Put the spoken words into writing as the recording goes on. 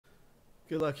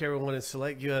Good luck, everyone, in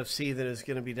Select UFC. That is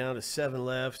going to be down to 7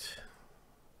 left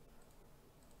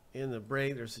in the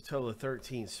break. There's a total of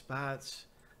 13 spots.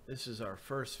 This is our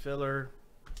first filler.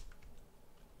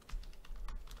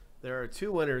 There are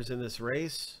 2 winners in this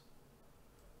race.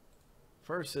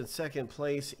 First and second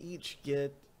place each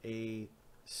get a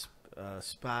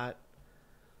spot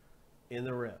in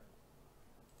the rep.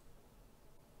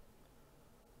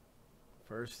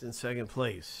 First and second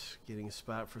place getting a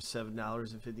spot for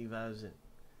 $7.55.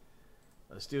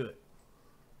 Let's do it.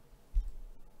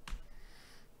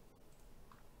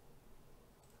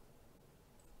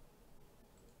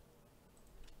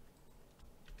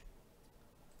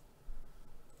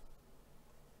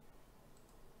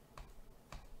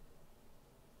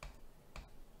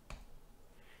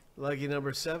 Lucky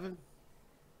number 7.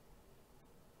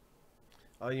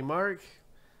 On your mark,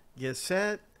 get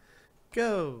set,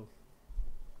 go.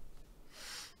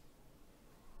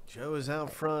 Joe is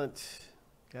out front.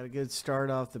 Got a good start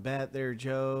off the bat there,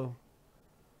 Joe.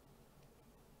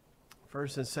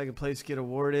 First and second place get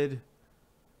awarded.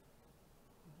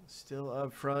 Still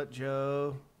up front,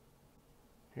 Joe.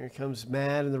 Here comes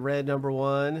Matt in the red, number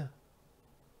 1.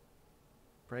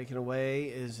 Breaking away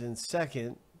is in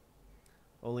second.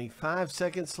 Only 5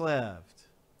 seconds left.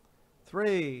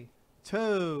 3,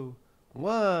 2,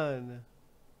 1.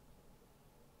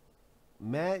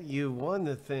 Matt, you won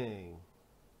the thing.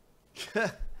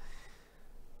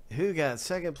 Who got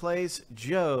second place?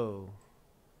 Joe.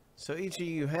 So each of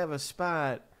you have a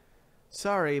spot.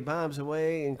 Sorry, bombs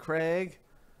away. And Craig,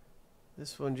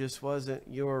 this one just wasn't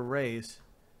your race,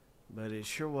 but it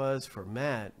sure was for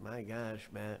Matt. My gosh,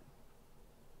 Matt.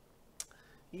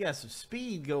 You got some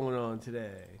speed going on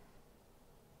today.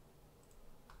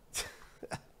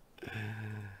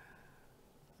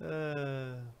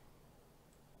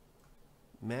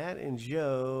 Matt and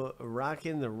Joe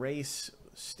rocking the race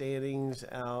standings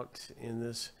out in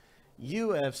this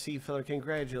UFC filler.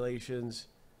 Congratulations.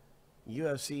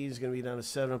 UFC is going to be down to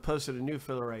 7. I posted a new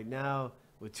filler right now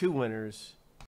with 2 winners.